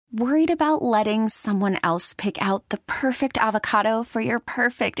Worried about letting someone else pick out the perfect avocado for your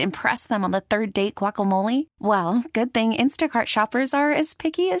perfect impress them on the third date guacamole? Well, good thing Instacart shoppers are as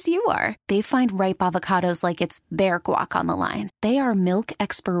picky as you are. They find ripe avocados like it's their guac on the line. They are milk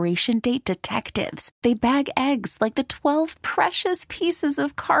expiration date detectives. They bag eggs like the 12 precious pieces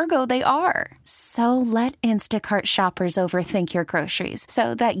of cargo they are. So let Instacart shoppers overthink your groceries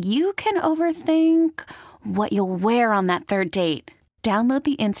so that you can overthink what you'll wear on that third date. Download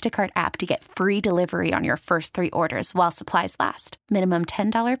the Instacart app to get free delivery on your first 3 orders while supplies last. Minimum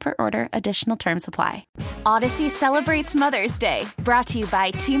 $10 per order. Additional terms apply. Odyssey celebrates Mother's Day, brought to you by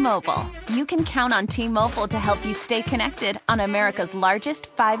T-Mobile. You can count on T-Mobile to help you stay connected on America's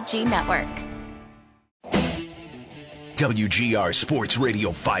largest 5G network. WGR Sports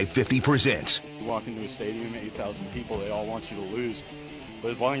Radio 550 presents. You walk into a stadium, 8,000 people, they all want you to lose.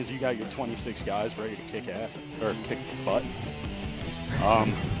 But as long as you got your 26 guys ready to kick ass or kick butt,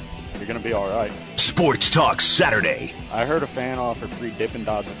 you're going to be all right. Sports Talk Saturday. I heard a fan offer free Dippin'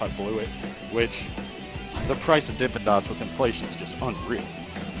 Dots if I blew it, which the price of Dippin' Dots with inflation is just unreal.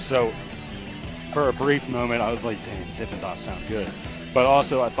 So for a brief moment, I was like, damn, Dippin' Dots sound good. But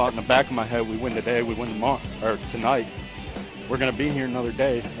also I thought in the back of my head, we win today, we win tomorrow, or tonight. We're going to be here another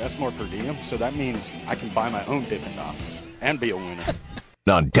day. That's more per diem. So that means I can buy my own Dippin' Dots and be a winner.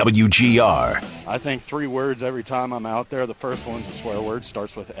 On WGR. I think 3 words every time I'm out there. The first one's a swear word,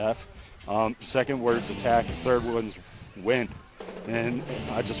 starts with F. Second word's attack, and third one's win. And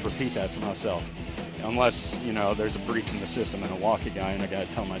I just repeat that to myself. Unless, there's a breach in the system and a walkie guy, and I got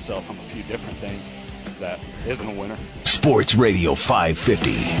to tell myself I'm a few different things that isn't a winner. Sports Radio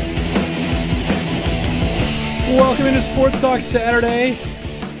 550. Welcome into Sports Talk Saturday.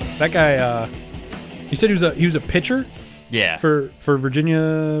 That guy, you said he was a pitcher? Yeah. For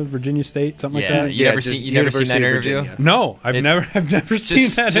Virginia State, something like that? You never seen that interview? Virginia. No, I've never seen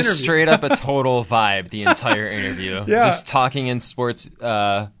that interview. Just straight up a total vibe the entire interview. Yeah. Just talking in sports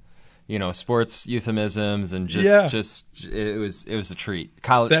sports euphemisms and it was a treat.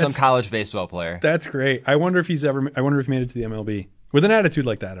 Some college baseball player. That's great. I wonder if he made it to the MLB. With an attitude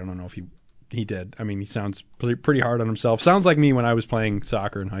like that, I don't know if he did. I mean, he sounds pretty hard on himself. Sounds like me when I was playing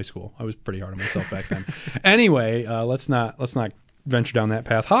soccer in high school. I was pretty hard on myself back then. Anyway, let's not venture down that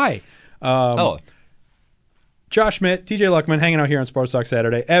path. Hi. Hello. Josh Schmidt, TJ Luckman, hanging out here on Sports Talk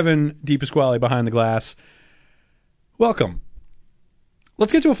Saturday. Evan DePasquale behind the glass. Welcome.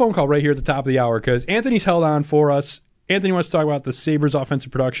 Let's get to a phone call right here at the top of the hour because Anthony's held on for us. Anthony wants to talk about the Sabres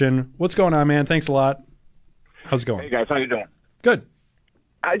offensive production. What's going on, man? Thanks a lot. How's it going? Hey, guys. How you doing? Good.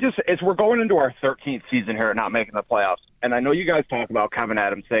 We're going into our 13th season here, not making the playoffs. And I know you guys talk about Kevin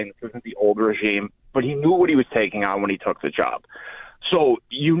Adams saying this isn't the old regime, but he knew what he was taking on when he took the job. So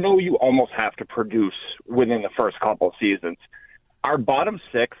you almost have to produce within the first couple of seasons. Our bottom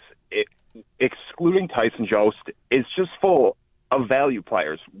 6, excluding Tyson Jost, is just full of value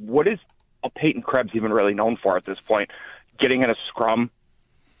players. What is a Peyton Krebs even really known for at this point? Getting in a scrum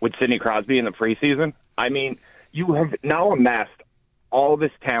with Sidney Crosby in the preseason? I mean, you have now amassed all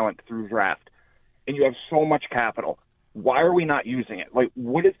this talent through draft, and you have so much capital. Why are we not using it? Like,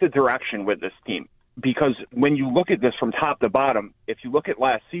 what is the direction with this team? Because when you look at this from top to bottom, if you look at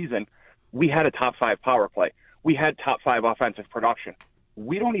last season, we had a top 5 power play. We had top 5 offensive production.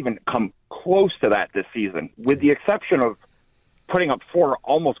 We don't even come close to that this season, with the exception of putting up 4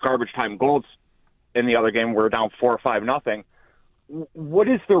 almost garbage time goals in the other game. We're down 4 or 5-0. What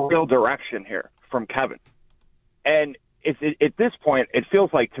is the real direction here from Kevin? And at this point, it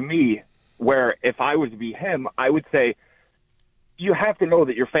feels like to me where if I was to be him, I would say you have to know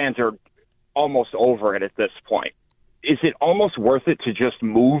that your fans are almost over it at this point. Is it almost worth it to just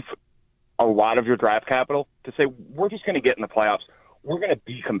move a lot of your draft capital to say, we're just going to get in the playoffs, we're going to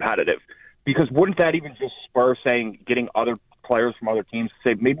be competitive? Because wouldn't that even just spur getting other players from other teams to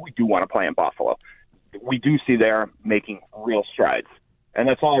say, maybe we do want to play in Buffalo? We do see they're making real strides. And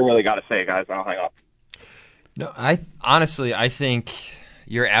that's all I really got to say, guys. I'll hang up. No, I think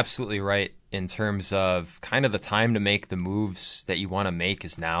you're absolutely right in terms of kind of the time to make the moves that you want to make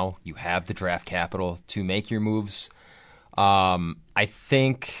is now. You have the draft capital to make your moves. I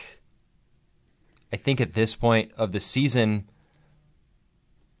think at this point of the season,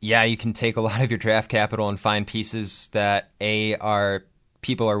 yeah, you can take a lot of your draft capital and find pieces that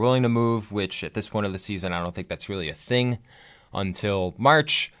people are willing to move, which at this point of the season, I don't think that's really a thing until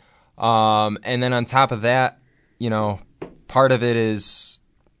March. And then on top of that, part of it is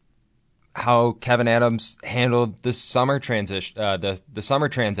how Kevin Adams handled the summer transition, the summer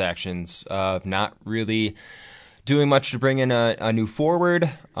transactions of not really doing much to bring in a new forward,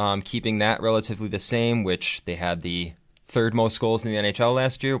 keeping that relatively the same, which they had the third most goals in the NHL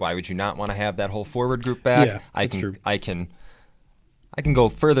last year. Why would you not want to have that whole forward group back? Yeah, that's true. I can go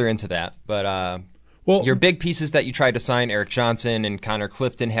further into that, but your big pieces that you tried to sign, Eric Johnson and Connor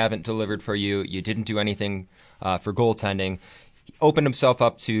Clifton, haven't delivered for you. You didn't do anything for goaltending. He opened himself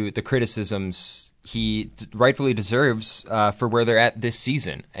up to the criticisms he rightfully deserves for where they're at this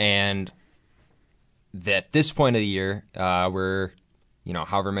season. And at this point of the year, we're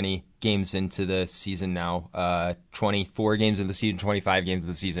however many games into the season now, 24 games of the season, 25 games of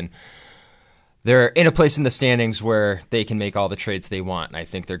the season. They're in a place in the standings where they can make all the trades they want, and I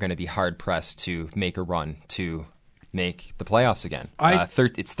think they're going to be hard-pressed to make a run to make the playoffs again.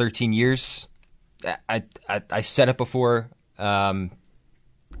 It's 13 years. I said it before.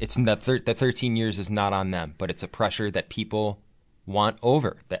 It's that 13 years is not on them, but it's a pressure that people want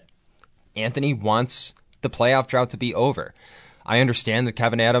over. That Anthony wants the playoff drought to be over. I understand that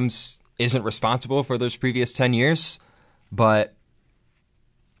Kevyn Adams isn't responsible for those previous 10 years, but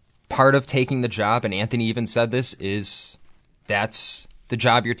part of taking the job, and Anthony even said this, is that's the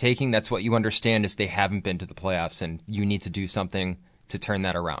job you're taking. That's what you understand is they haven't been to the playoffs, and you need to do something to turn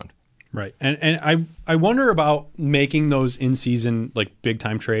that around. Right. And I wonder about making those in-season, like,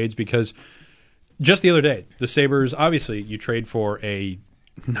 big-time trades, because just the other day, the Sabres, obviously, you trade for a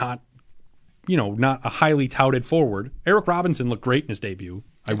not a highly touted forward. Eric Robinson looked great in his debut,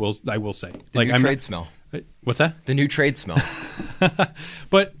 I will say. The new trade smell. What's that? The new trade smell.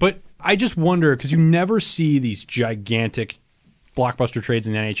 But I just wonder, because you never see these gigantic blockbuster trades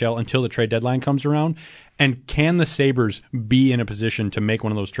in the NHL until the trade deadline comes around. And can the Sabres be in a position to make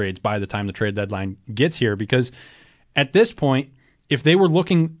one of those trades by the time the trade deadline gets here? Because at this point, if they were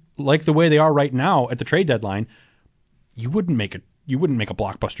looking like the way they are right now at the trade deadline, you wouldn't make a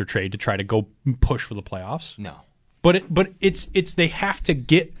blockbuster trade to try to go push for the playoffs. No. But it's they have to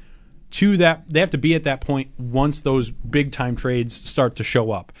get to that. They have to be at that point once those big time trades start to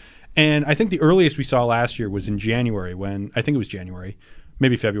show up. And I think the earliest we saw last year was in January,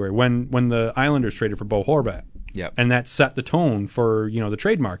 maybe February, when the Islanders traded for Bo Horvat. Yep. And that set the tone for, the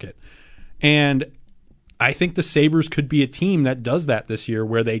trade market. And I think the Sabres could be a team that does that this year,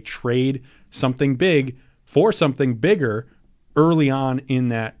 where they trade something big for something bigger early on in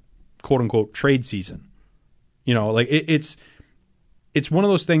that quote unquote trade season. It's one of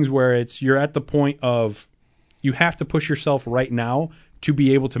those things where you're at the point of you have to push yourself right now to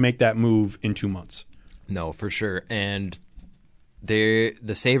be able to make that move in 2 months. No, for sure. And the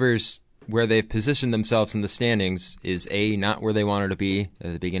Sabres, where they've positioned themselves in the standings, is A, not where they wanted to be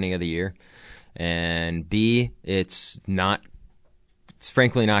at the beginning of the year, and B, it's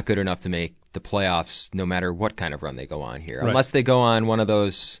frankly not good enough to make the playoffs no matter what kind of run they go on here. Right. Unless they go on one of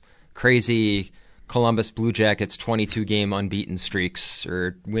those crazy Columbus Blue Jackets 22-game unbeaten streaks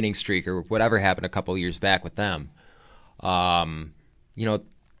or winning streak or whatever happened a couple years back with them.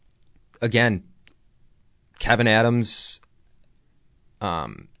 Again, Kevyn Adams,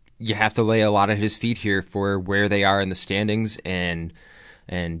 you have to lay a lot at his feet here for where they are in the standings and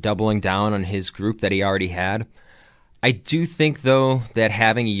doubling down on his group that he already had. I do think, though, that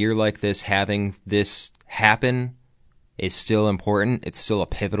having a year like this, having this happen, is still important. It's still a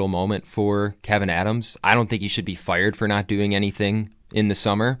pivotal moment for Kevyn Adams. I don't think he should be fired for not doing anything in the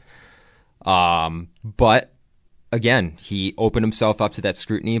summer. But, again, he opened himself up to that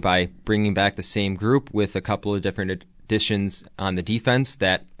scrutiny by bringing back the same group with a couple of different additions on the defense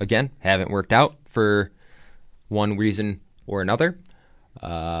that, again, haven't worked out for one reason or another.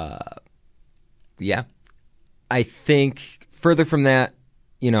 I think further from that,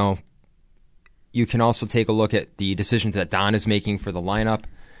 you can also take a look at the decisions that Don is making for the lineup.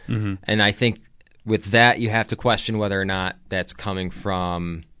 Mm-hmm. And I think with that, you have to question whether or not that's coming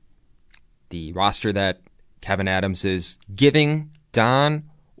from the roster that Kevyn Adams is giving Don,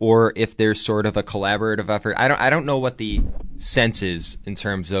 or if there's sort of a collaborative effort. I don't know what the sense is in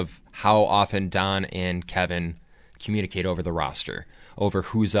terms of how often Don and Kevyn communicate over the roster, over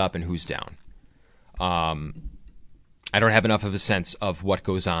who's up and who's down. I don't have enough of a sense of what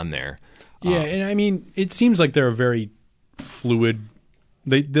goes on there. Yeah, and I mean, it seems like they're a very fluid.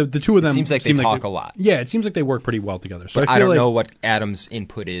 The two of them. It seems like they talk a lot. Yeah, it seems like they work pretty well together. So but I don't know what Adams'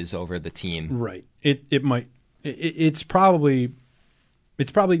 input is over the team. Right. It's probably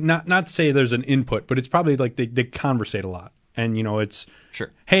not to say there's an input, but it's probably like they conversate a lot, and it's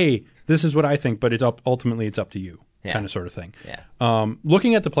sure. Hey, this is what I think, but ultimately it's up to you, kind of sort of thing. Yeah.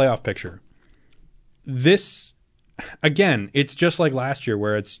 Looking at the playoff picture, this. Again, it's just like last year,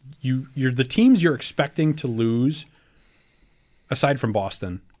 where it's you're the teams you're expecting to lose, aside from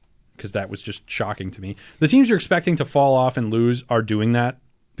Boston, because that was just shocking to me. The teams you're expecting to fall off and lose are doing that.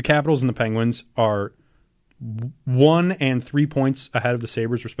 The Capitals and the Penguins are 1 and 3 points ahead of the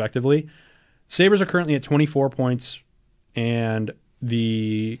Sabres, respectively. Sabres are currently at 24 points, and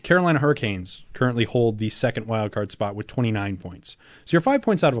the Carolina Hurricanes currently hold the second wildcard spot with 29 points. So you're 5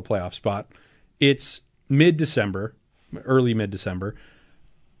 points out of a playoff spot. It's mid-December, early mid-December.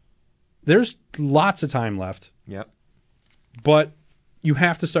 There's lots of time left. Yep. But you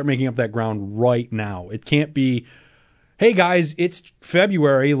have to start making up that ground right now. It can't be, hey guys, it's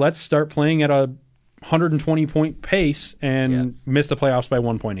February, let's start playing at a 120-point pace and miss the playoffs by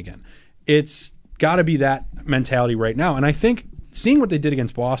 1 point again. It's got to be that mentality right now. And I think seeing what they did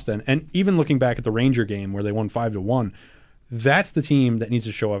against Boston, and even looking back at the Ranger game where they won 5-1, that's the team that needs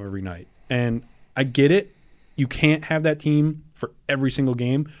to show up every night. And I get it. You can't have that team for every single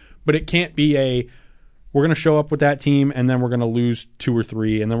game, but it can't be we're going to show up with that team and then we're going to lose 2 or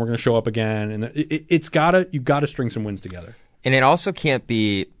 3 and then we're going to show up again. And you've got to string some wins together. And it also can't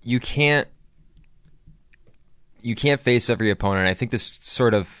be, you can't face every opponent. I think this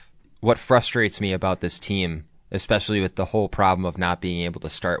sort of what frustrates me about this team, especially with the whole problem of not being able to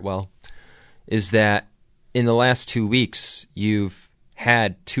start well, is that in the last 2 weeks, you've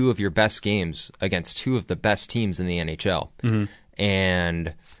had 2 of your best games against 2 of the best teams in the NHL. Mm-hmm.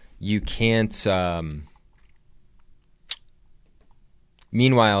 And you can't...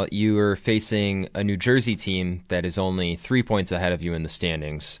 Meanwhile, you are facing a New Jersey team that is only 3 points ahead of you in the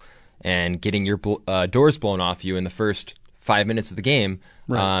standings and getting your doors blown off you in the first 5 minutes of the game,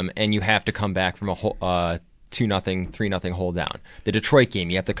 right. And you have to come back from a 2-0, 3-0 hole down. The Detroit game,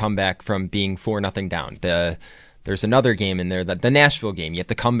 you have to come back from being 4-0 down. There's another game in there, the Nashville game, you have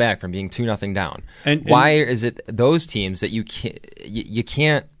to come back from being 2-0 down. And why is it those teams that you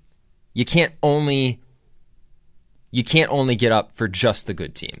can't only get up for just the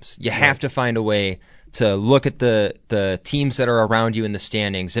good teams? You have to find a way to look at the teams that are around you in the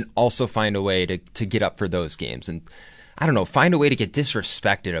standings and also find a way to get up for those games. And I don't know, find a way to get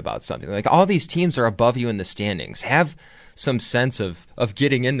disrespected about something. Like, all these teams are above you in the standings. Have some sense of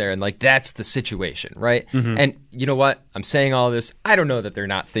getting in there and, like, that's the situation, right? Mm-hmm. And you know what? I'm saying all this. I don't know that they're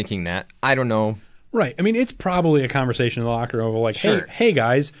not thinking that. I don't know. Right. I mean, it's probably a conversation in the locker room of like, sure. hey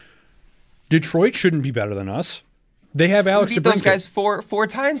guys, Detroit shouldn't be better than us. They have Alex DeBrincat. We beat those guys four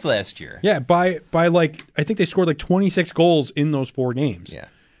times last year. Yeah, by like, I think they scored like 26 goals in those 4 games. Yeah.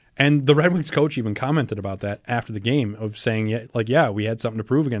 And the Red Wings coach even commented about that after the game of saying, yeah, we had something to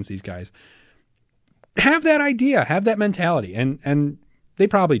prove against these guys. Have that idea, have that mentality, and they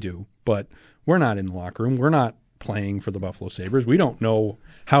probably do, but we're not in the locker room. We're not playing for the Buffalo Sabres. We don't know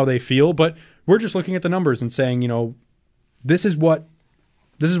how they feel, but we're just looking at the numbers and saying, this is what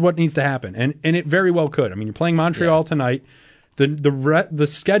needs to happen, and it very well could. I mean, you're playing Montreal tonight. The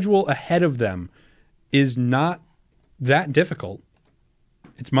schedule ahead of them is not that difficult.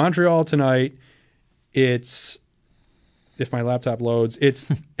 It's Montreal tonight. It's, if my laptop loads, it's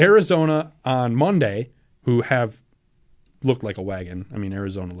Arizona on Monday, who have looked like a wagon. I mean,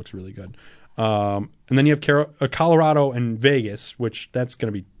 Arizona looks really good. And then you have Colorado and Vegas, which that's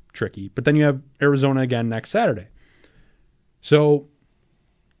going to be tricky. But then you have Arizona again next Saturday. So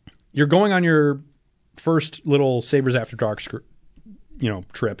you're going on your first little Sabres After Dark,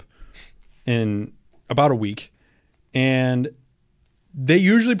 trip in about a week, and they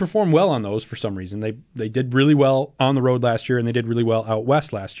usually perform well on those for some reason. They did really well on the road last year, and they did really well out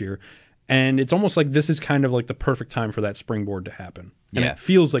west last year. And it's almost like this is kind of like the perfect time for that springboard to happen. And it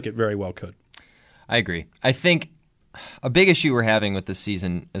feels like it very well could. I agree. I think a big issue we're having with this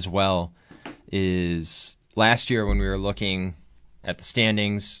season as well is last year when we were looking at the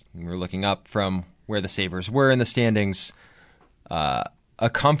standings, we were looking up from where the Sabres were in the standings, a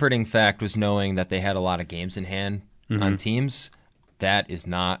comforting fact was knowing that they had a lot of games in hand on teams. That is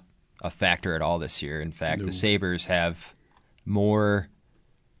not a factor at all this year. In fact, the Sabres have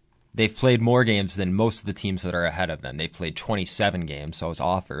they've played more games than most of the teams that are ahead of them. They played 27 games, so I was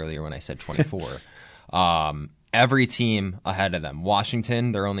off earlier when I said 24. Every team ahead of them.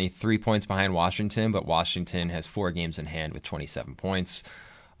 Washington, they're only 3 points behind Washington, but Washington has 4 games in hand with 27 points.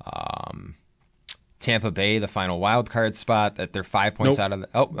 Tampa Bay, the final wild card spot, that they're 5 points out of the...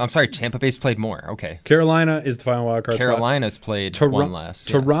 Oh, I'm sorry, Tampa Bay's played more. Okay. Carolina is the final wild card spot. Carolina's played one less.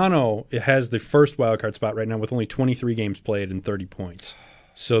 Toronto has the first wild card spot right now with only 23 games played and 30 points.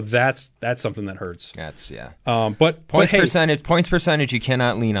 So that's something that hurts. That's, But points percentage, you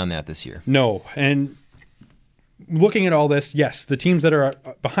cannot lean on that this year. No, and looking at all this, yes, the teams that are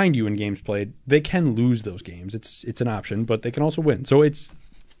behind you in games played, they can lose those games. It's an option, but they can also win. So it's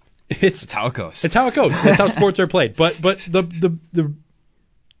how it goes. It's how it goes. That's how sports are played. But the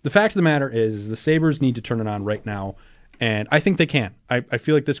fact of the matter is the Sabres need to turn it on right now, and I think they can. I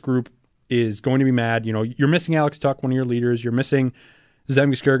feel like this group is going to be mad. You know, you're missing Alex Tuck, one of your leaders. You're missing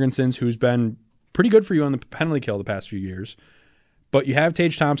Zemgus Girgensons, who's been pretty good for you on the penalty kill the past few years. But you have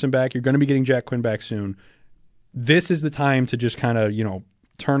Tage Thompson back. You're going to be getting Jack Quinn back soon. This is the time to just kind of,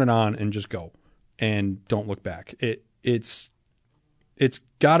 turn it on and just go and don't look back. It's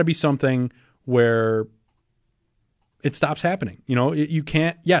got to be something where it stops happening. You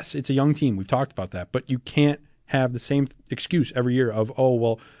can't. Yes, it's a young team. We've talked about that, but you can't have the same excuse every year of, oh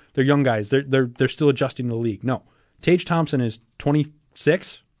well, they're young guys. They're still adjusting to the league. No, Tage Thompson is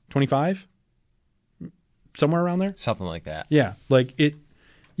 26, 25, somewhere around there. Something like that. Yeah,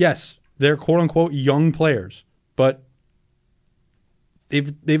 yes, they're quote unquote young players, but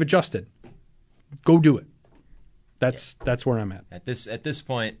they've adjusted. Go do it. That's where I'm at. At this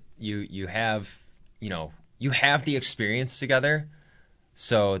point, you have the experience together,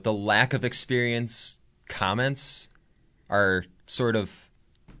 so the lack of experience comments are sort of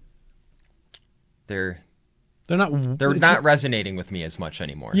they're not resonating with me as much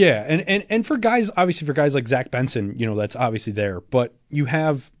anymore. Yeah, and for guys like Zach Benson, that's obviously there, but you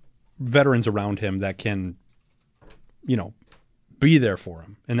have veterans around him that can, be there for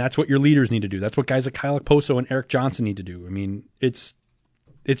him, and that's what your leaders need to do. That's what guys like Kyle Okposo and Eric Johnson need to do. I mean, it's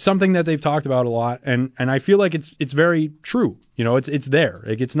something that they've talked about a lot, and I feel like it's very true. It's there.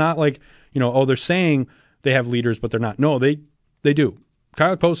 Like, it's not like they're saying they have leaders, but they're not. No, they do.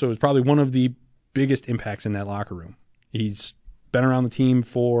 Kyle Okposo is probably one of the biggest impacts in that locker room. He's been around the team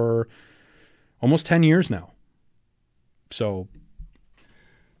for almost 10 years now. So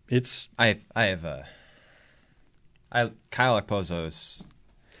Kyle Okposo is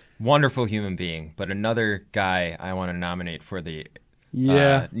wonderful human being, but another guy I want to nominate for the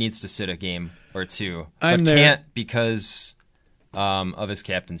needs to sit a game or two, but can't because of his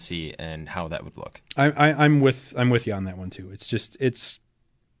captaincy and how that would look. I'm with you on that one too. It's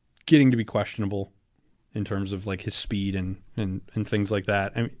getting to be questionable in terms of like his speed and things like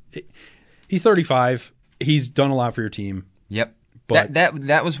that. I mean, he's 35. He's done a lot for your team. Yep. But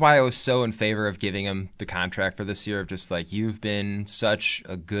that was why I was so in favor of giving him the contract for this year, of just like, you've been such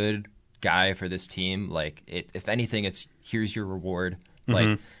a good guy for this team. Like, if anything, it's here's your reward. Mm-hmm.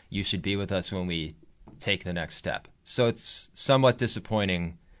 Like, you should be with us when we take the next step. So it's somewhat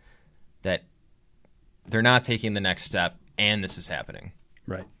disappointing that they're not taking the next step and this is happening.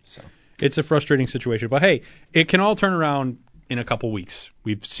 Right. So it's a frustrating situation, but hey, it can all turn around in a couple weeks.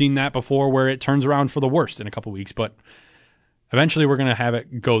 We've seen that before where it turns around for the worst in a couple weeks, but eventually we're going to have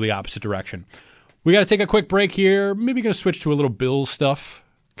it go the opposite direction. We got to take a quick break here. Maybe going to switch to a little Bills stuff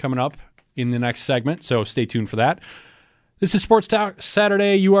coming up in the next segment, so stay tuned for that. This is Sports Talk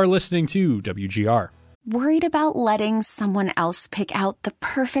Saturday. You are listening to WGR. Worried about letting someone else pick out the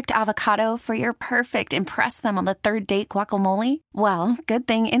perfect avocado for your perfect impress them on the third date guacamole? Well, good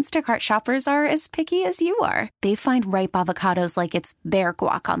thing Instacart shoppers are as picky as you are. They find ripe avocados like it's their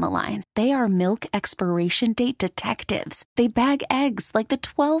guac on the line. They are milk expiration date detectives. They bag eggs like the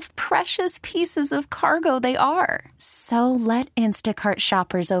 12 precious pieces of cargo they are. So let Instacart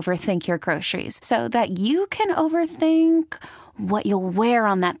shoppers overthink your groceries so that you can overthink what you'll wear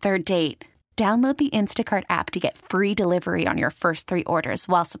on that third date. Download the Instacart app to get free delivery on your first 3 orders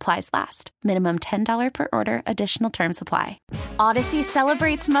while supplies last. Minimum $10 per order. Additional terms apply. Odyssey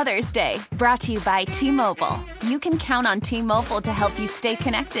celebrates Mother's Day. Brought to you by T-Mobile. You can count on T-Mobile to help you stay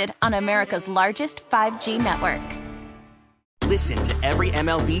connected on America's largest 5G network. Listen to every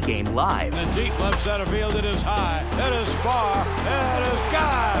MLB game live. In the deep left center field, it is high, it is far, it is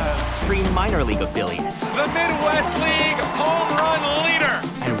gone. Stream minor league affiliates. The Midwest League home run leader.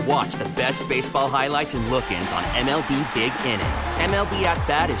 And watch the best baseball highlights and look-ins on MLB Big Inning. MLB At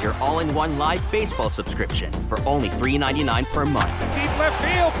Bat is your all-in-one live baseball subscription for only $3.99 per month. Deep left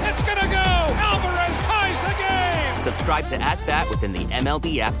field, it's gonna go. Alvarez ties the game. Subscribe to At Bat within the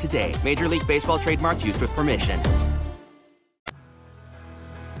MLB app today. Major League Baseball trademarks used with permission.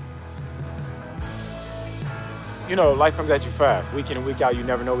 Life comes at you fast. Week in and week out, you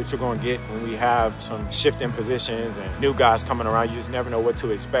never know what you're going to get. When we have some shift in positions and new guys coming around, you just never know what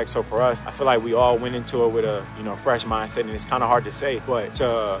to expect. So for us, I feel like we all went into it with a fresh mindset, and it's kind of hard to say, but to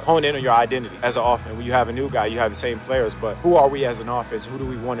hone in on your identity as an offense. When you have a new guy, you have the same players, but who are we as an offense? Who do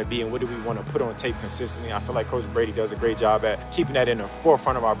we want to be, and what do we want to put on tape consistently? I feel like Coach Brady does a great job at keeping that in the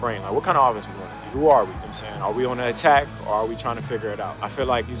forefront of our brain. Like, what kind of offense we want to be? Who are we? You know what I'm saying? Are we on the attack, or are we trying to figure it out? I feel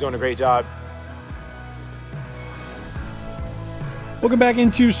like he's doing a great job. Welcome back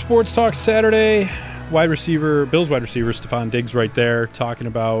into Sports Talk Saturday. Bills wide receiver Stephon Diggs right there talking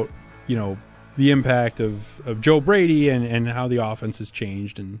about, the impact of Joe Brady and how the offense has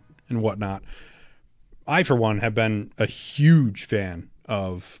changed and whatnot. I, for one, have been a huge fan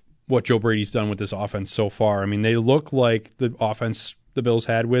of what Joe Brady's done with this offense so far. I mean, they look like the offense the Bills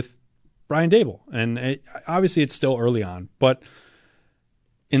had with Brian Daboll. And obviously it's still early on, but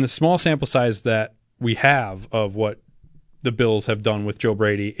in the small sample size that we have of what the Bills have done with Joe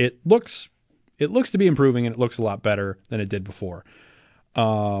Brady, it looks to be improving, and it looks a lot better than it did before.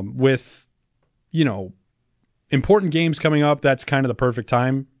 With, important games coming up, that's kind of the perfect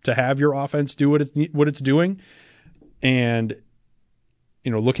time to have your offense do what it's doing. And,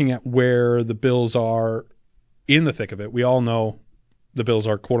 looking at where the Bills are in the thick of it, we all know the Bills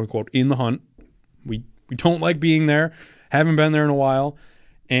are, quote unquote, in the hunt. We don't like being there, haven't been there in a while,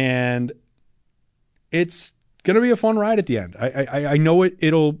 and it's going to be a fun ride at the end. I know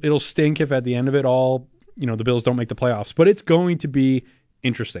it'll stink if at the end of it all, the Bills don't make the playoffs, but it's going to be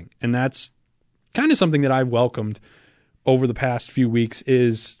interesting. And that's kind of something that I've welcomed over the past few weeks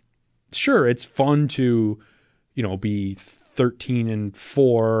is, sure, it's fun to, be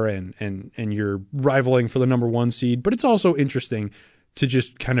 13-4 and you're rivaling for the number 1 seed, but it's also interesting to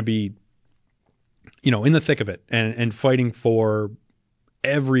just kind of be, in the thick of it and fighting for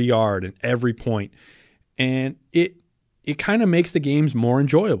every yard and every point. And it kind of makes the games more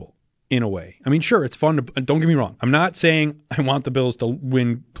enjoyable in a way. I mean, sure, it's fun to, don't get me wrong. I'm not saying I want the Bills to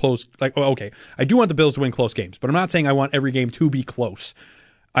win close, I do want the Bills to win close games, but I'm not saying I want every game to be close.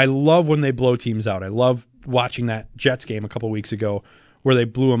 I love when they blow teams out. I love watching that Jets game a couple weeks ago where they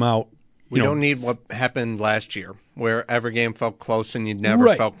blew them out. We don't need what happened last year, where every game felt close and you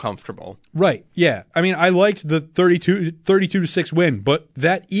never felt comfortable. Right, yeah. I mean, I liked the 32-6 win, but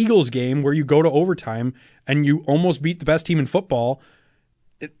that Eagles game where you go to overtime and you almost beat the best team in football,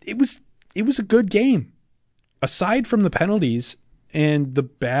 it was a good game. Aside from the penalties and the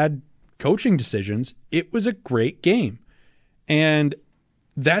bad coaching decisions, it was a great game. And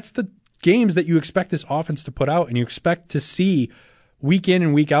that's the games that you expect this offense to put out, and you expect to see week in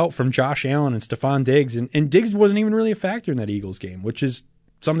and week out from Josh Allen and Stephon Diggs. And Diggs wasn't even really a factor in that Eagles game, which is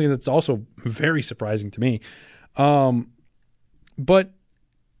something that's also very surprising to me. But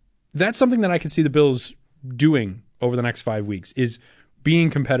that's something that I can see the Bills doing over the next 5 weeks, is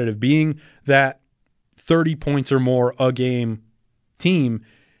being competitive, being that 30 points or more a game team,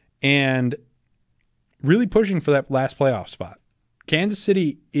 and really pushing for that last playoff spot. Kansas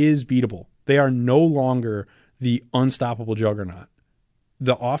City is beatable. They are no longer the unstoppable juggernaut.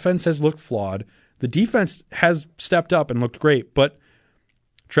 The offense has looked flawed. The defense has stepped up and looked great, but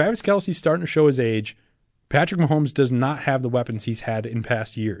Travis Kelce's starting to show his age. Patrick Mahomes does not have the weapons he's had in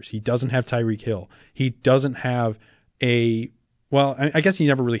past years. He doesn't have Tyreek Hill. He doesn't have I guess he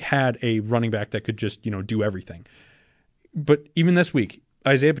never really had a running back that could just, do everything. But even this week,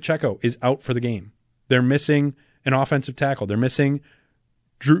 Isaiah Pacheco is out for the game. They're missing an offensive tackle. They're missing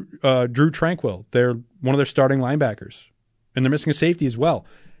Drew Tranquil. They're one of their starting linebackers. And they're missing a safety as well.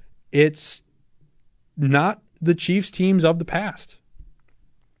 It's not the Chiefs teams of the past.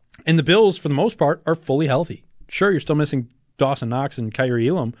 And the Bills, for the most part, are fully healthy. Sure, you're still missing Dawson Knox and Kyrie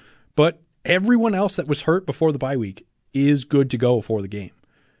Elam, but everyone else that was hurt before the bye week is good to go for the game,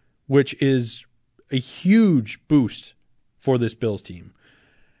 which is a huge boost for this Bills team.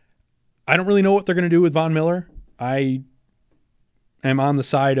 I don't really know what they're going to do with Von Miller. I am on the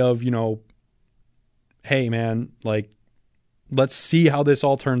side of, hey, man, let's see how this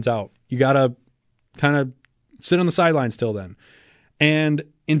all turns out. You got to kind of sit on the sidelines till then. And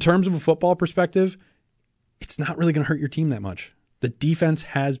in terms of a football perspective, it's not really going to hurt your team that much. The defense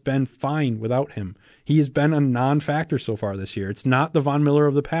has been fine without him. He has been a non-factor so far this year. It's not the Von Miller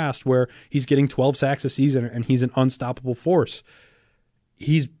of the past where he's getting 12 sacks a season and he's an unstoppable force.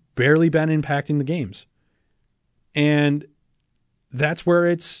 He's barely been impacting the games. And that's where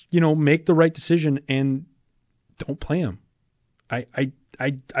it's, make the right decision and don't play him.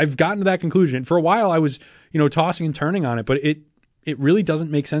 I've gotten to that conclusion. For a while I was, tossing and turning on it, but it really doesn't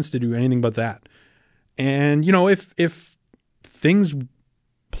make sense to do anything but that. And, if things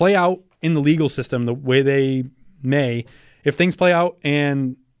play out in the legal system the way they may, if things play out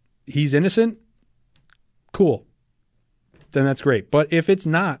and he's innocent, cool. Then that's great. But if it's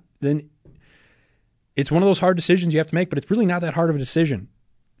not, then it's one of those hard decisions you have to make, but it's really not that hard of a decision.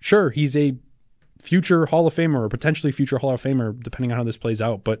 Sure, he's a future Hall of Famer or potentially future Hall of Famer, depending on how this plays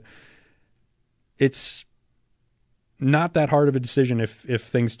out, but it's not that hard of a decision if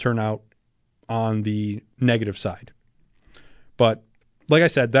things turn out on the negative side. But like I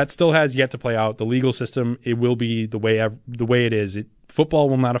said, that still has yet to play out. The legal system, it will be the way it is. Football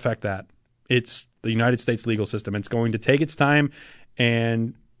will not affect that. It's the United States legal system. It's going to take its time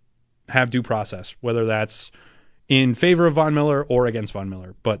and have due process, whether that's in favor of Von Miller or against Von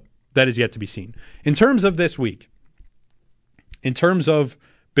Miller. But that is yet to be seen. In terms of this week, in terms of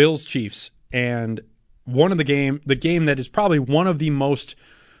Bills Chiefs, and the game that is probably one of the most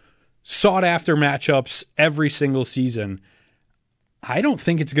sought after matchups every single season. I don't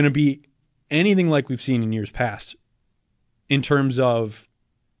think it's going to be anything like we've seen in years past in terms of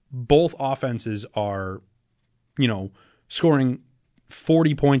both offenses are, scoring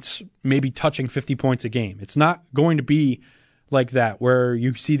 40 points, maybe touching 50 points a game. It's not going to be like that where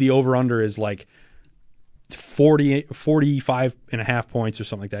you see the over-under is like 45 and a half points or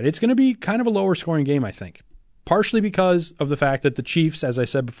something like that. It's going to be kind of a lower scoring game, I think. Partially because of the fact that the Chiefs, as I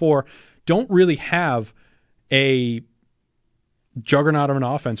said before, don't really have a juggernaut of an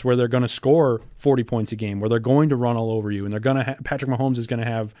offense where they're going to score 40 points a game, where they're going to run all over you, and they're going to Patrick Mahomes is going to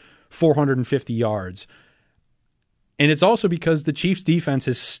have 450 yards. And it's also because the Chiefs defense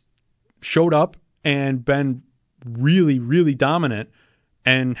has showed up and been really, really dominant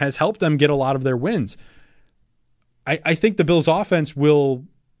and has helped them get a lot of their wins. I think the Bills offense will,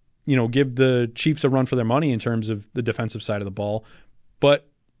 give the Chiefs a run for their money in terms of the defensive side of the ball. But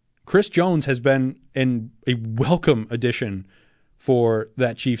Chris Jones has been a welcome addition for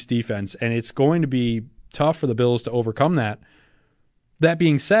that Chiefs defense, and it's going to be tough for the Bills to overcome that. That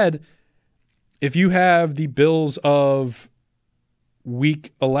being said, if you have the Bills of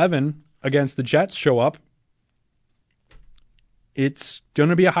Week 11 against the Jets show up, it's going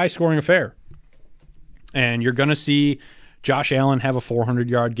to be a high-scoring affair. And you're going to see Josh Allen have a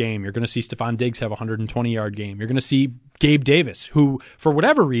 400-yard game. You're going to see Stephon Diggs have a 120-yard game. You're going to see Gabe Davis, who, for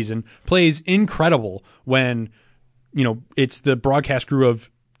whatever reason, plays incredible when, it's the broadcast crew of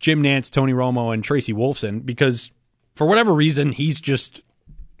Jim Nantz, Tony Romo, and Tracy Wolfson, because for whatever reason, he's just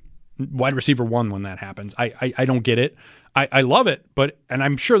wide receiver one when that happens. I don't get it. I love it, and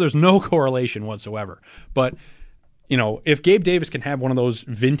I'm sure there's no correlation whatsoever. But, if Gabe Davis can have one of those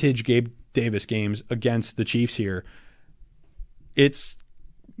vintage Gabe Davis games against the Chiefs here, it's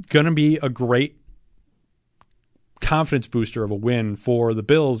going to be a great confidence booster of a win for the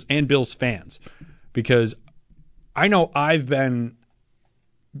Bills and Bills fans, because I know I've been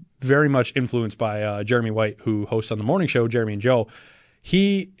very much influenced by Jeremy White, who hosts on the morning show, Jeremy and Joe.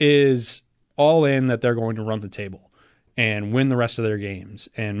 He is all in that they're going to run the table and win the rest of their games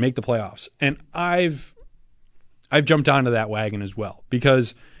and make the playoffs. And I've jumped onto that wagon as well,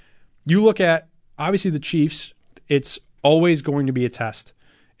 because you look at, obviously, the Chiefs, it's always going to be a test.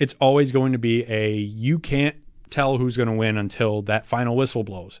 It's always going to be you can't tell who's going to win until that final whistle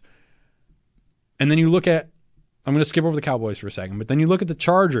blows. And then you look at, I'm going to skip over the Cowboys for a second, but then you look at the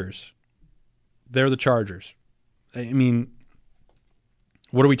Chargers. They're the Chargers. I mean,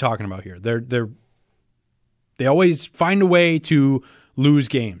 what are we talking about here? They always find a way to lose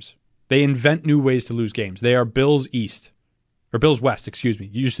games. They invent new ways to lose games. They are Bills West, excuse me.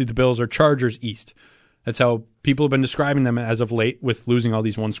 Usually the Bills are Chargers East. That's how people have been describing them as of late, with losing all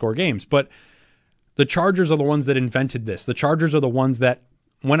these one-score games. But the Chargers are the ones that invented this. The Chargers are the ones that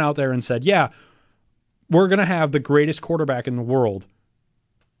went out there and said, yeah, we're going to have the greatest quarterback in the world,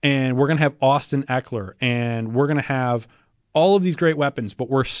 and we're going to have Austin Eckler, and we're going to have all of these great weapons, but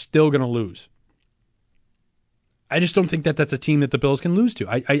we're still going to lose. I just don't think that that's a team that the Bills can lose to.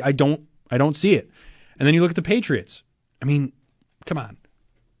 I don't see it. And then you look at the Patriots. I mean, come on.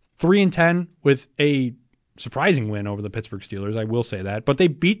 3-10 with a surprising win over the Pittsburgh Steelers, I will say that. But they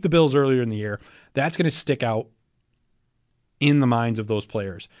beat the Bills earlier in the year. That's going to stick out in the minds of those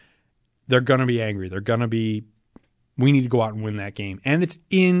players. They're going to be angry. They're going to be, we need to go out and win that game. And it's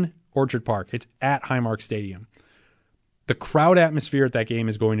in Orchard Park. It's at Highmark Stadium. The crowd atmosphere at that game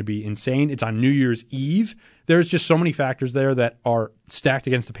is going to be insane. It's on New Year's Eve. There's just so many factors there that are stacked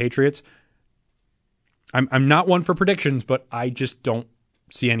against the Patriots. I'm not one for predictions, but I just don't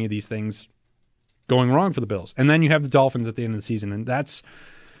see any of these things going wrong for the Bills. And then you have the Dolphins at the end of the season, and that's,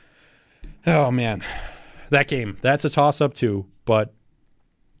 oh man, that game, that's a toss-up too, but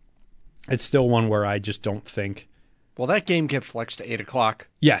it's still one where I just don't think. Will that game get flexed to 8 o'clock?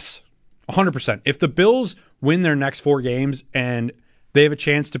 Yes, 100%. If the Bills win their next 4 games and they have a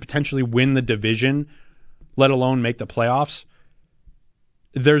chance to potentially win the division, let alone make the playoffs,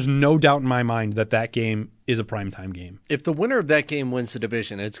 there's no doubt in my mind that that game is a primetime game. If the winner of that game wins the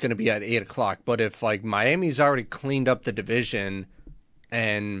division, it's going to be at 8 o'clock. But if Miami's already cleaned up the division,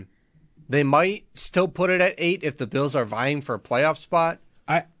 and they might still put it at 8 if the Bills are vying for a playoff spot.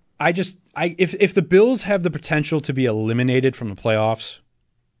 If the Bills have the potential to be eliminated from the playoffs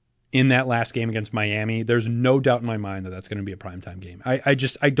in that last game against Miami, there's no doubt in my mind that that's going to be a primetime game. I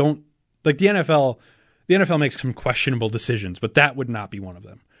don't like the NFL. The NFL makes some questionable decisions, but that would not be one of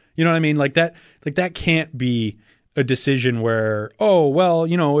them. You know what I mean? Like that can't be a decision where, oh, well,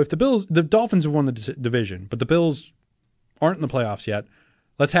 if the Dolphins have won the division, but the Bills aren't in the playoffs yet,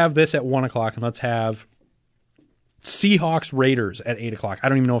 let's have this at 1 o'clock, and let's have Seahawks Raiders at 8 o'clock. I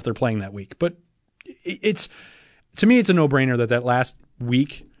don't even know if they're playing that week, but it's, to me, it's a no-brainer that last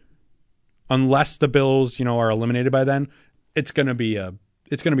week, unless the Bills, are eliminated by then, it's going to be a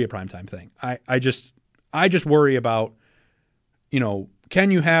primetime thing. I just worry about,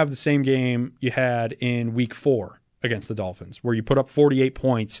 can you have the same game you had in week 4 against the Dolphins, where you put up 48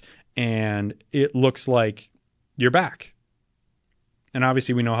 points and it looks like you're back? And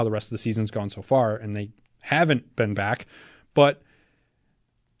obviously we know how the rest of the season's gone so far, and they haven't been back. But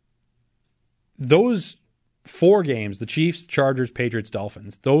those 4 games, the Chiefs, Chargers, Patriots,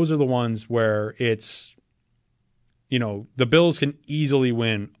 Dolphins, those are the ones where it's, the Bills can easily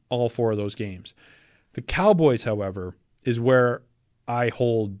win all 4 of those games. The Cowboys, however, is where I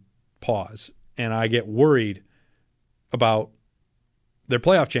hold pause, and I get worried about their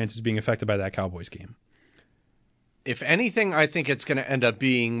playoff chances being affected by that Cowboys game. If anything, I think it's going to end up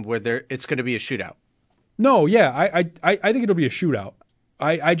being where it's going to be a shootout. No, yeah, I think it'll be a shootout.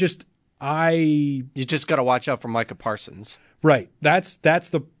 You just got to watch out for Micah Parsons. Right. That's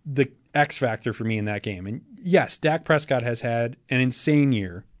the X factor for me in that game. And yes, Dak Prescott has had an insane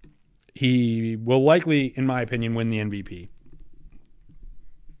year. He will likely, in my opinion, win the MVP.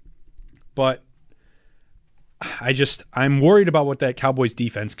 But I'm worried about what that Cowboys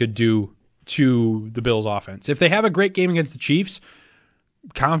defense could do to the Bills offense. If they have a great game against the Chiefs,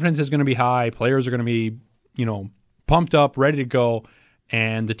 confidence is going to be high. Players are going to be, pumped up, ready to go.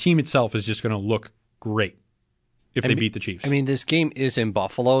 And the team itself is just going to look great if they beat the Chiefs. I mean, this game is in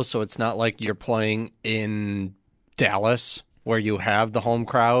Buffalo, so it's not like you're playing in Dallas where you have the home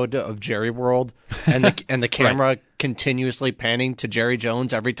crowd of Jerry World and the camera right. continuously panning to Jerry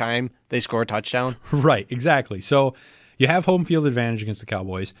Jones every time they score a touchdown. Right, exactly. So you have home field advantage against the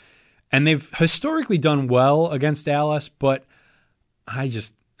Cowboys, and they've historically done well against Dallas, but I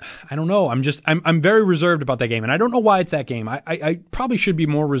don't know. I'm very reserved about that game, and I don't know why it's that game. I probably should be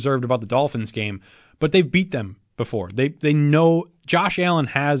more reserved about the Dolphins game, but they've beat them before. They know Josh Allen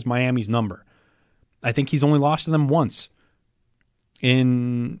has Miami's number. I think he's only lost to them once.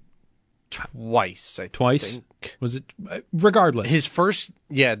 Twice. Think. Was it? Regardless,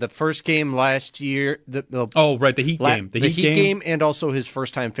 the first game last year. The Heat game. The Heat game, and also his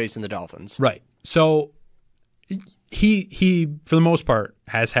first time facing the Dolphins. Right. So he for the most part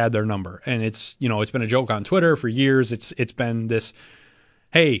has had their number, and it's been a joke on Twitter for years. It's been this,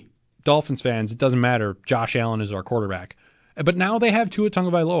 hey, Dolphins fans, it doesn't matter. Josh Allen is our quarterback, but now they have Tua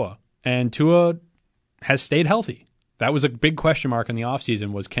Tagovailoa, and Tua has stayed healthy. That was a big question mark in the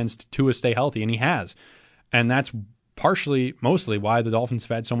offseason, was can Tua stay healthy? And he has. And that's mostly why the Dolphins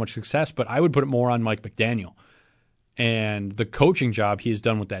have had so much success. But I would put it more on Mike McDaniel. And the coaching job he has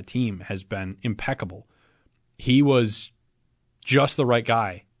done with that team has been impeccable. He was just the right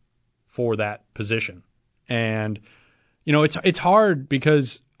guy for that position. And, it's hard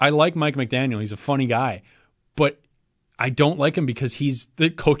because I like Mike McDaniel. He's a funny guy. But I don't like him because he's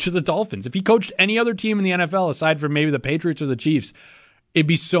the coach of the Dolphins. If he coached any other team in the NFL aside from maybe the Patriots or the Chiefs, it'd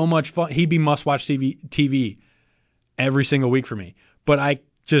be so much fun. He'd be must-watch TV every single week for me. But I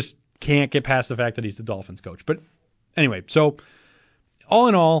just can't get past the fact that he's the Dolphins coach. But anyway, so all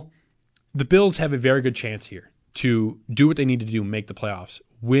in all, the Bills have a very good chance here to do what they need to do, make the playoffs,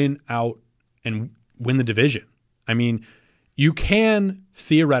 win out, and win the division. I mean, you can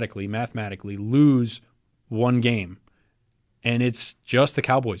theoretically, mathematically, lose one game, and it's just the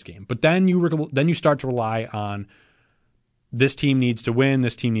Cowboys game. But then you start to rely on this team needs to win,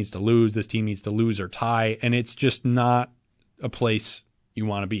 this team needs to lose, this team needs to lose or tie, and it's just not a place you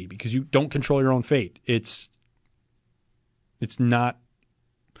want to be because you don't control your own fate. It's not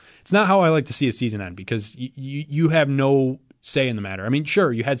how I like to see a season end because you have no say in the matter. I mean,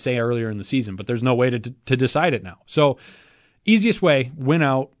 sure, you had say earlier in the season, but there's no way to decide it now. So easiest way, win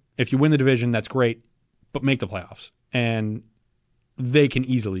out. If you win the division, that's great, but make the playoffs. And they can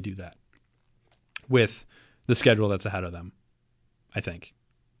easily do that with the schedule that's ahead of them, I think.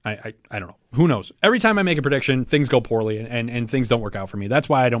 I don't know. Who knows? Every time I make a prediction, things go poorly and things don't work out for me. That's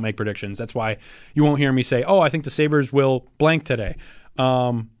why I don't make predictions. That's why you won't hear me say, I think the Sabres will blank today.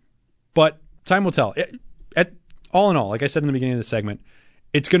 But time will tell. All in all, like I said in the beginning of the segment,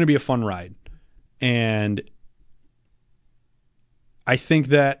 it's going to be a fun ride. And I think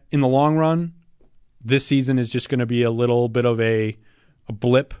that in the long run, this season is just going to be a little bit of a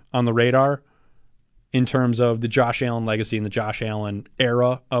blip on the radar in terms of the Josh Allen legacy and the Josh Allen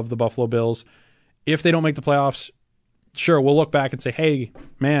era of the Buffalo Bills. If they don't make the playoffs, sure, we'll look back and say, hey,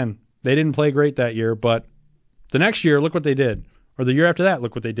 man, they didn't play great that year, but the next year, look what they did. Or the year after that,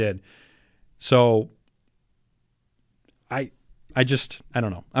 look what they did. So I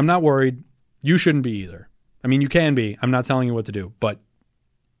don't know. I'm not worried. You shouldn't be either. I mean, you can be. I'm not telling you what to do, but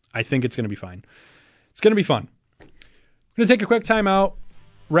I think it's going to be fine. It's going to be fun. We're going to take a quick time out,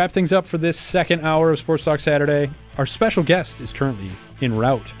 wrap things up for this second hour of Sports Talk Saturday. Our special guest is currently en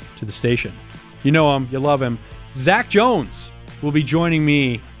route to the station. You know him. You love him. Zach Jones will be joining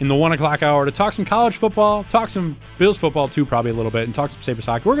me in the 1 o'clock hour to talk some college football, talk some Bills football too, probably a little bit, and talk some Sabres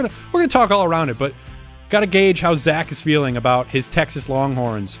hockey. We're gonna talk all around it, but got to gauge how Zach is feeling about his Texas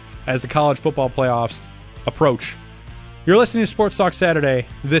Longhorns as the college football playoffs approach. You're listening to Sports Talk Saturday.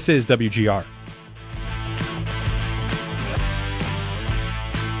 This is WGR.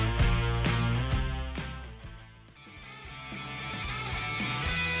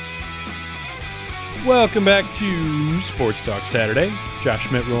 Welcome back to Sports Talk Saturday. Josh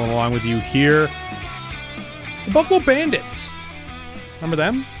Schmidt rolling along with you here. The Buffalo Bandits. Remember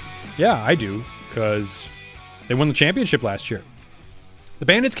them? Yeah, I do, because they won the championship last year. The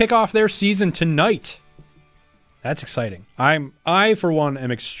Bandits kick off their season tonight. That's exciting. I for one,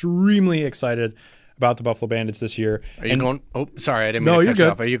 am extremely excited about the Buffalo Bandits this year. Are you going? Oh, sorry, I didn't mean to cut you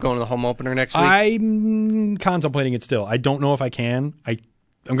off. Are you going to the home opener next week? I'm contemplating it still. I don't know if I can. I'm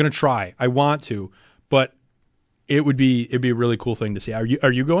going to try. I want to, but it'd be a really cool thing to see. Are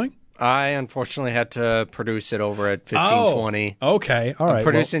you going? I unfortunately had to produce it over at 1520. Okay, all right. I'm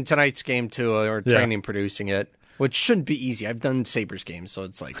producing tonight's game too, or training producing it, which shouldn't be easy. I've done Sabres games, so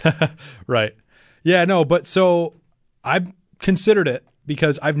it's like right. Yeah, no, but so I've considered it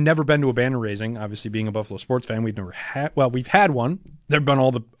because I've never been to a banner raising. Obviously, being a Buffalo sports fan, we've had one. There've been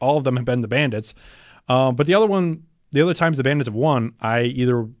all of them have been the Bandits, but the other times the Bandits have won, I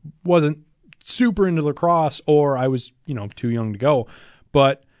either wasn't super into lacrosse or I was too young to go.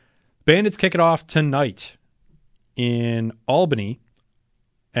 But Bandits kick it off tonight in Albany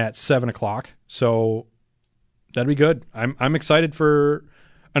at 7 o'clock, so that'd be good. I'm excited for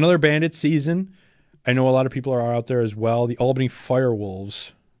another Bandits season. I know a lot of people are out there as well. The Albany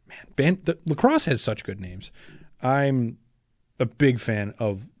Firewolves. Man, the lacrosse has such good names. I'm a big fan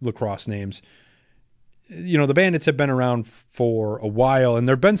of lacrosse names. The Bandits have been around for a while, and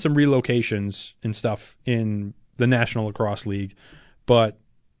there have been some relocations and stuff in the National Lacrosse League, but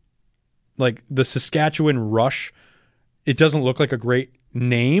like the Saskatchewan Rush, it doesn't look like a great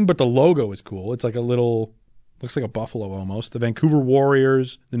name, but the logo is cool. It's like looks like a buffalo almost. The Vancouver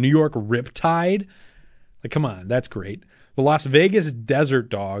Warriors, the New York Riptide. Like, come on, that's great. The Las Vegas Desert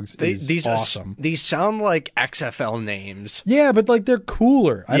Dogs is awesome. These sound like XFL names. Yeah, but like they're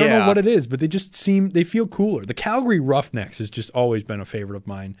cooler. I don't know what it is, but they feel cooler. The Calgary Roughnecks has just always been a favorite of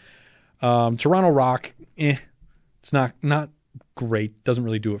mine. Toronto Rock, it's not great. Doesn't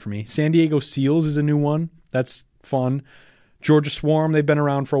really do it for me. San Diego Seals is a new one. That's fun. Georgia Swarm, they've been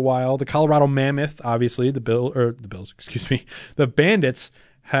around for a while. The Colorado Mammoth, obviously, the Bills, the Bandits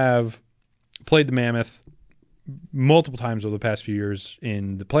have played the Mammoth multiple times over the past few years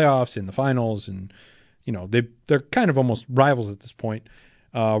in the playoffs, in the finals, and they're kind of almost rivals at this point.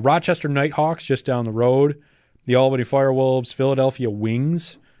 Rochester Nighthawks just down the road, the Albany Firewolves, Philadelphia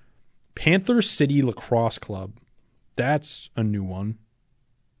Wings, Panther City Lacrosse Club. That's a new one.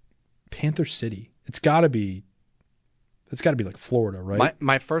 Panther City. It's got to be like Florida, right?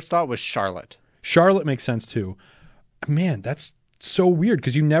 My first thought was Charlotte. Charlotte makes sense too. Man, that's so weird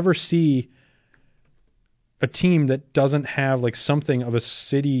because you never see a team that doesn't have like something of a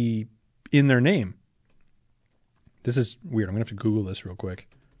city in their name. This is weird. I'm going to have to Google this real quick.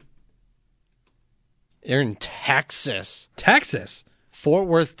 They're in Texas. Texas? Fort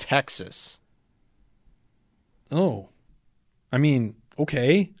Worth, Texas. Oh. I mean,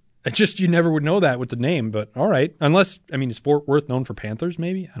 okay. You never would know that with the name, but all right. Unless, is Fort Worth known for Panthers,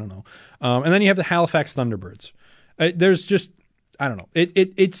 maybe? I don't know. And then you have the Halifax Thunderbirds. There's just, I don't know.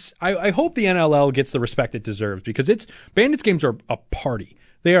 I hope the NLL gets the respect it deserves because Bandits games are a party.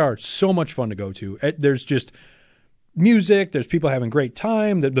 They are so much fun to go to. There's just music. There's people having great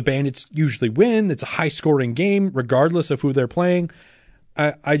time. The Bandits usually win. It's a high-scoring game, regardless of who they're playing.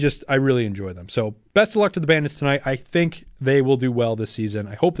 I really enjoy them. So best of luck to the Bandits tonight. I think they will do well this season.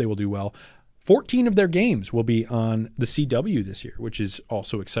 I hope they will do well. 14 of their games will be on the CW this year, which is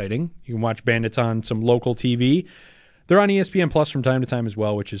also exciting. You can watch Bandits on some local TV. They're on ESPN Plus from time to time as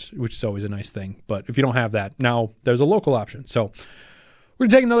well, which is always a nice thing. But if you don't have that, now there's a local option. So we're going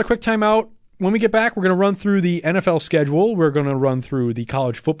to take another quick time out. When we get back, we're going to run through the NFL schedule. We're going to run through the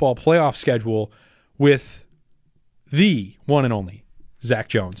college football playoff schedule with the one and only Zach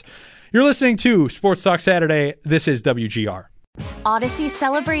Jones. You're listening to Sports Talk Saturday. This is WGR. Odyssey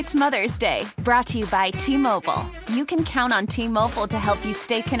celebrates Mother's Day, brought to you by T-Mobile. You can count on T-Mobile to help you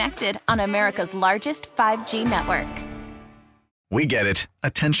stay connected on America's largest 5G network. We get it.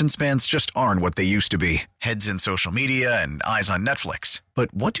 Attention spans just aren't what they used to be. Heads in social media and eyes on Netflix.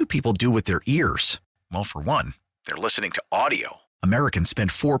 But what do people do with their ears? Well, for one, they're listening to audio. Americans spend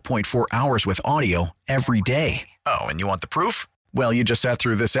 4.4 hours with audio every day. Oh, and you want the proof? Well, you just sat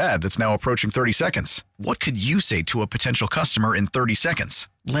through this ad that's now approaching 30 seconds. What could you say to a potential customer in 30 seconds?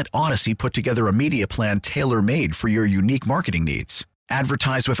 Let Odyssey put together a media plan tailor-made for your unique marketing needs.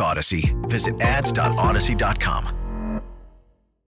 Advertise with Odyssey. Visit ads.odyssey.com.